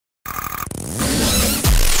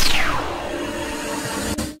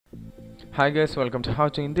Hi guys, welcome to How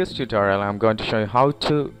To. In this tutorial I'm going to show you how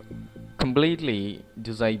to completely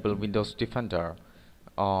disable Windows Defender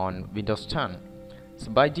on Windows 10. So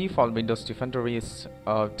by default Windows Defender is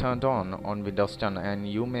turned on Windows 10, and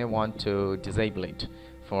you may want to disable it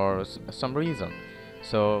for some reason.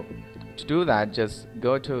 So to do that, just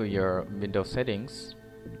go to your Windows settings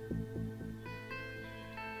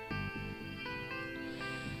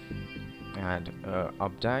and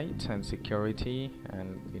update and security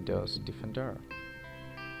and Windows Defender.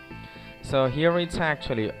 So here it's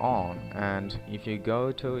actually on, and if you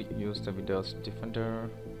go to use the Windows Defender,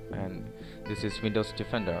 and this is Windows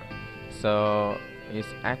Defender, so it's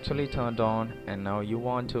actually turned on, and now you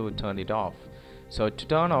want to turn it off. So to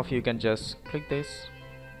turn off, you can just click this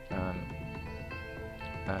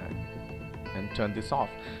and turn this off.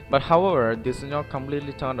 But however, this is not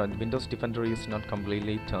completely turned on. Windows Defender is not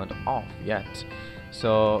completely turned off yet.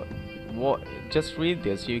 So just read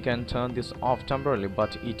this. You can turn this off temporarily,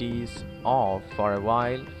 but it is off for a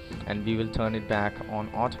while, and we will turn it back on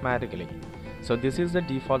automatically. So this is the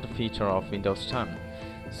default feature of Windows 10.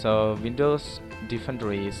 So Windows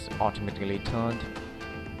Defender is automatically turned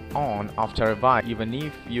on after a while, even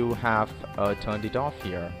if you have turned it off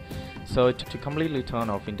here. So to completely turn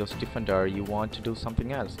off Windows Defender, you want to do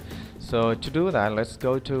something else. So to do that, let's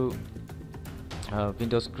go to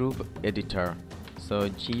Windows Group Editor. So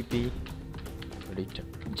GP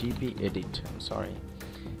Edit, I'm sorry,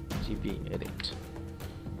 GP Edit.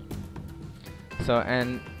 So,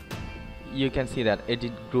 and you can see that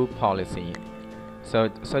Edit Group Policy. So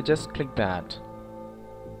just click that.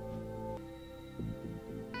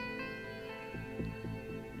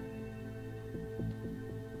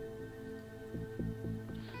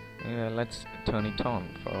 Let's turn it on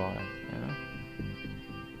for a while.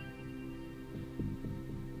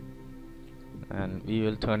 And we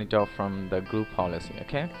will turn it off from the group policy.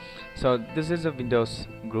 Okay, so this is a Windows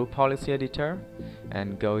Group Policy Editor,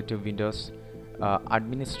 and go to Windows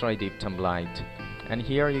Administrative Template, and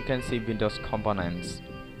here you can see Windows Components.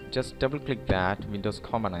 Just double click that, Windows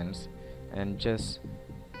Components, and just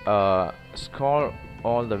scroll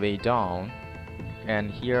all the way down,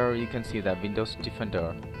 and here you can see that Windows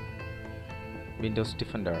Defender.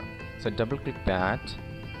 So double click that,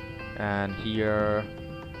 and here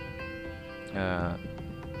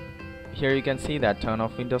you can see that turn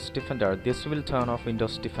off Windows Defender. This will turn off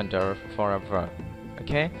Windows Defender forever.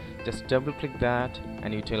 Okay, just double click that,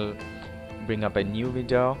 and it will bring up a new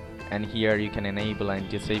window, and here you can enable and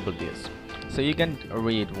disable this. So you can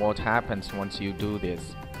read what happens once you do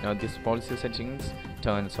this. Now this policy settings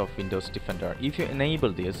turns off Windows Defender. If you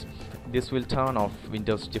enable this, this will turn off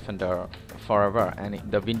Windows Defender forever, and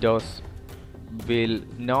the Windows will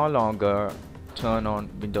no longer turn on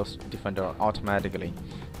Windows Defender automatically.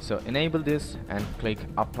 So enable this and click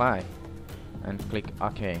apply and click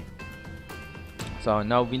OK. So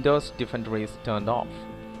now Windows Defender is turned off.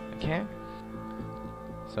 Okay,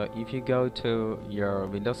 so if you go to your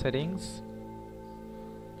Windows settings,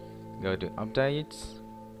 go to updates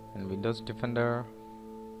and Windows Defender,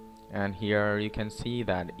 and here you can see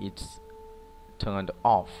that it's turned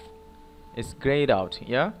off. It's grayed out.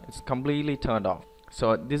 Yeah, it's completely turned off.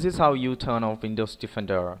 So this is how you turn off Windows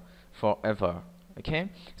Defender forever. Okay,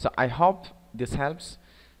 so I hope this helps.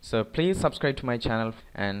 So please subscribe to my channel,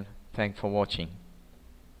 and thanks for watching.